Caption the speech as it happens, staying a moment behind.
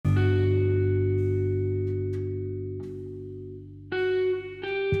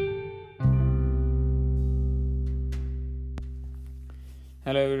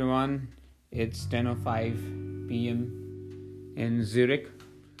Hello everyone, it's 10:05 p.m. in Zurich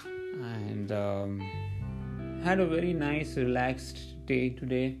and had a very nice relaxed day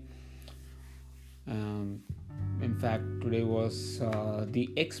today. In fact, today was the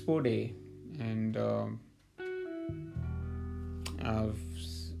Expo day and I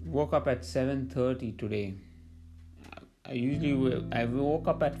woke up at 7:30 today. I woke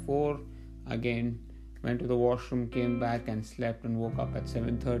up at 4 again. Went to the washroom, came back and slept and woke up at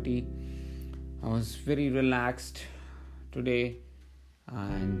 7:30. I was very relaxed today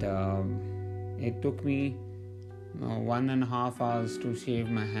and it took me 1.5 hours to shave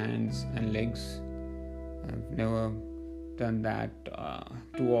my hands and legs. I've never done that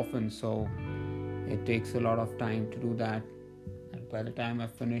too often, so it takes a lot of time to do that. And by the time I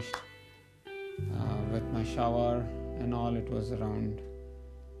finished with my shower and all, it was around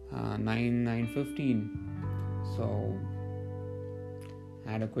 9:15. So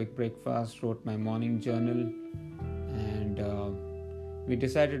I had a quick breakfast, wrote my morning journal, and we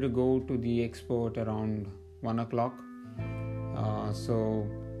decided to go to the expo at around 1 o'clock. So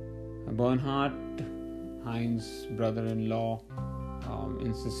Bernhard, Heinz's brother-in-law,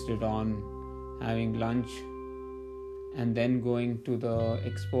 insisted on having lunch and then going to the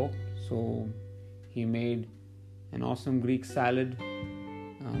expo. So he made an awesome Greek salad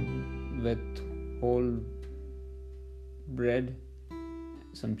with whole bread,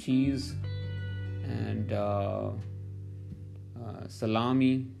 some cheese, and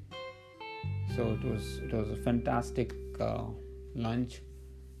salami. So it was a fantastic lunch.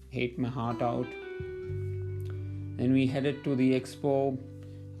 Ate my heart out. Then we headed to the expo.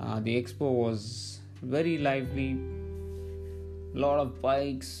 The expo was very lively. Lot of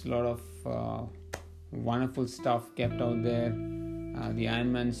bikes, lot of wonderful stuff kept out there. The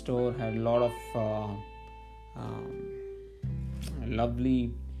Iron Man store had a lot of lovely,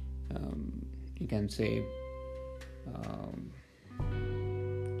 you can say,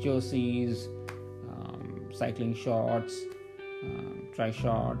 jerseys, cycling shorts,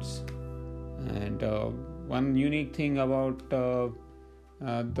 tri-shorts, and one unique thing about the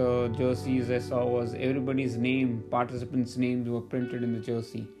jerseys I saw was everybody's name, participants' names were printed in the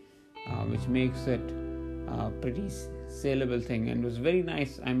jersey, which makes it pretty saleable thing, and it was very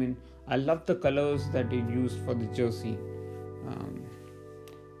nice. I mean, I love the colors that they used for the jersey.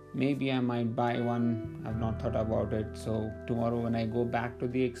 Maybe I might buy one. I've not thought about it. So tomorrow when I go back to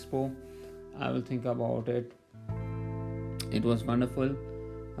the expo, I will think about it. It was wonderful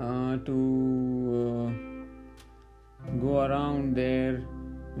to go around there.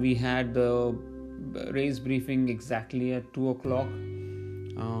 We had the race briefing exactly at 2 o'clock.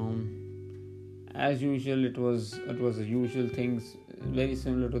 As usual, it was the usual things, very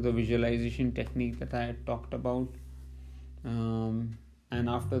similar to the visualization technique that I had talked about. And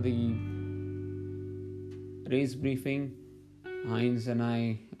after the race briefing, Heinz and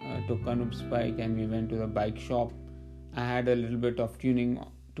I took Anup's bike and we went to the bike shop. I had a little bit of tuning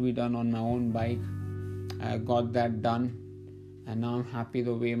to be done on my own bike. I got that done, and now I'm happy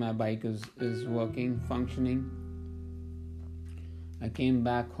the way my bike is working, functioning. I came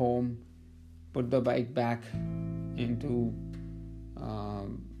back home, put the bike back into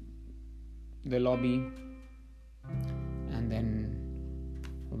the lobby, and then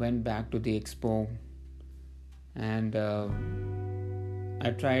went back to the expo, and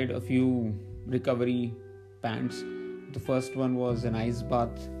I tried a few recovery pants. The first one was an ice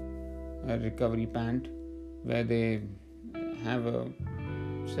bath recovery pant, where they have a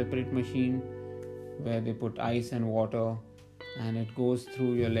separate machine where they put ice and water and it goes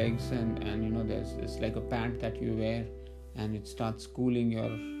through your legs, and you know, it's like a pant that you wear and it starts cooling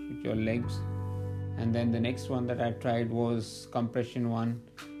your legs. And then the next one that I tried was compression one,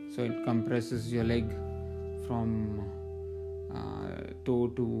 so it compresses your leg from toe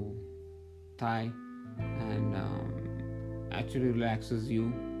to thigh and actually relaxes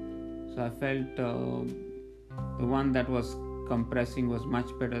you. So I felt the one that was compressing was much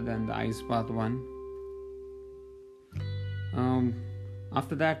better than the ice bath one.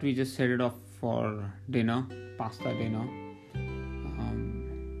 After that, we just headed off for dinner, pasta dinner.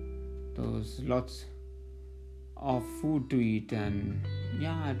 There was lots of food to eat, and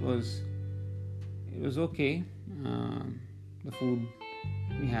yeah, it was okay. The food,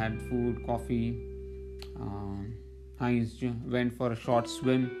 we had food, coffee. Heinz went for a short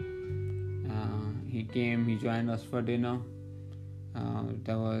swim. He joined us for dinner.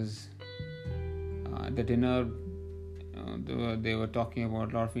 There was the dinner. They were talking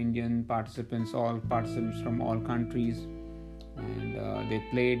about a lot of Indian participants, all participants from all countries, and they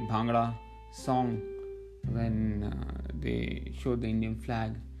played Bhangra song when they showed the Indian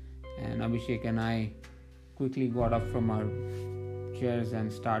flag, and Abhishek and I quickly got up from our chairs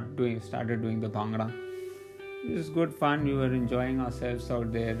and started doing the Bhangra. It was good fun. We were enjoying ourselves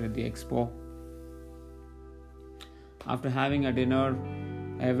out there at the expo. After having a dinner,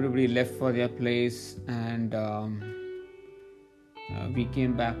 everybody left for their place, and we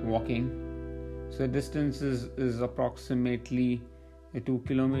came back walking. So the distance is approximately 2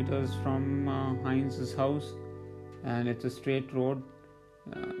 kilometers from Heinz's house, and it's a straight road.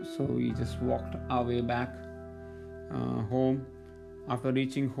 So we just walked our way back home. After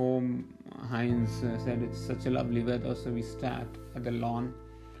reaching home, Heinz said it's such a lovely weather, so we sat at the lawn,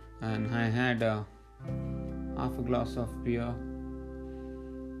 and I had half a glass of beer,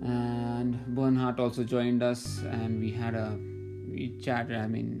 and Bernhard also joined us, and we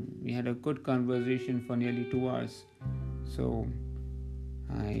chatted. We had a good conversation for nearly 2 hours. So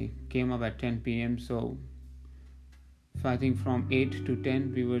I came up at 10 p.m. So I think from 8 to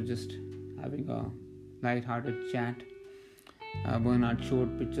 10 we were just having a light-hearted chat. Bernhard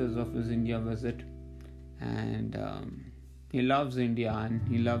showed pictures of his India visit, and he loves India, and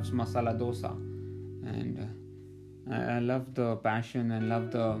he loves masala dosa, and I love the passion and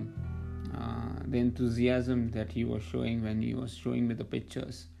love the enthusiasm that he was showing when he was showing me the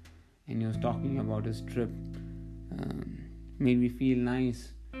pictures, and he was talking about his trip. Made me feel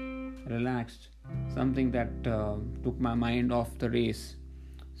nice, relaxed, something that took my mind off the race.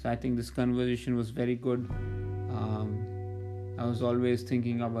 So I think this conversation was very good. I was always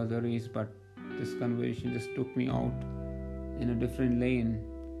thinking about the race, but this conversation just took me out in a different lane,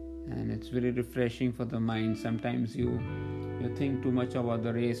 and it's very refreshing for the mind. Sometimes you think too much about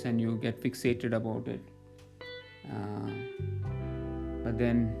the race and you get fixated about it, but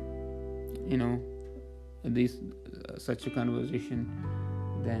then such a conversation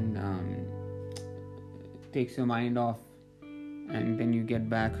then takes your mind off, and then you get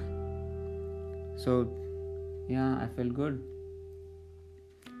back. So I felt good.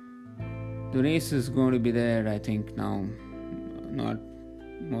 The race is going to be there, I think, now, not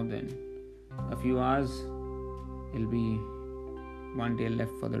more than a few hours. It'll be one day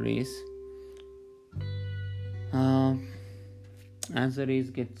left for the race. As the race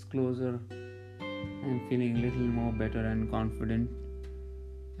gets closer, I'm feeling a little more better and confident,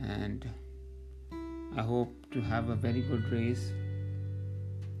 and I hope to have a very good race.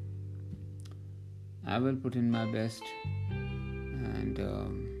 I will put in my best and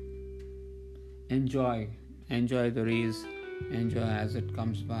enjoy the race, enjoy as it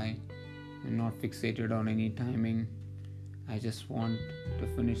comes by, and not fixated on any timing. I just want to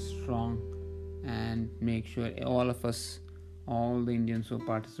finish strong and make sure all of us, all the Indians who are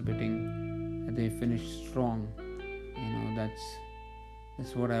participating, they finish strong.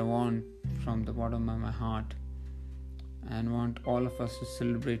 That's what I want from the bottom of my heart, and want all of us to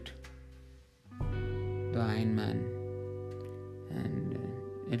celebrate the Ironman, and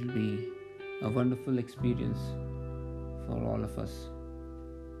it'll be a wonderful experience for all of us.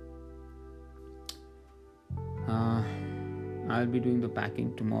 I'll be doing the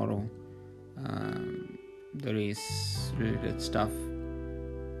packing tomorrow, the race related stuff.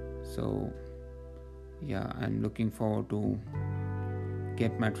 So I'm looking forward to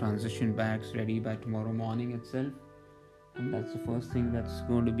get my transition bags ready by tomorrow morning itself, and that's the first thing that's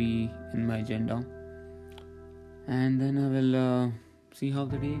going to be in my agenda. And then I will see how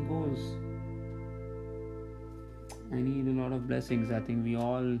the day goes. I need a lot of blessings. I think we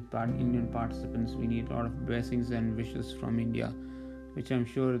all Indian participants, we need a lot of blessings and wishes from India, which I'm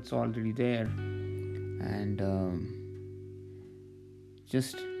sure it's already there. And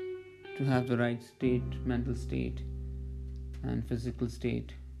just to have the right state, mental state and physical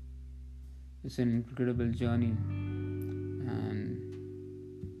state. It's an incredible journey, and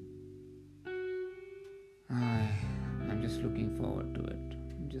I'm just looking forward to it.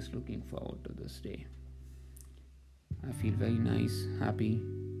 I'm just looking forward to this day. I feel very nice, happy,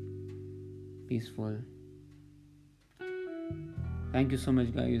 peaceful. Thank you so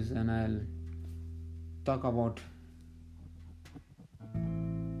much, guys, and I'll talk about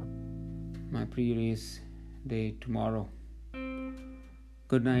my pre-race day tomorrow.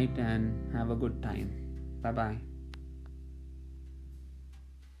 Good night and have a good time. Bye-bye.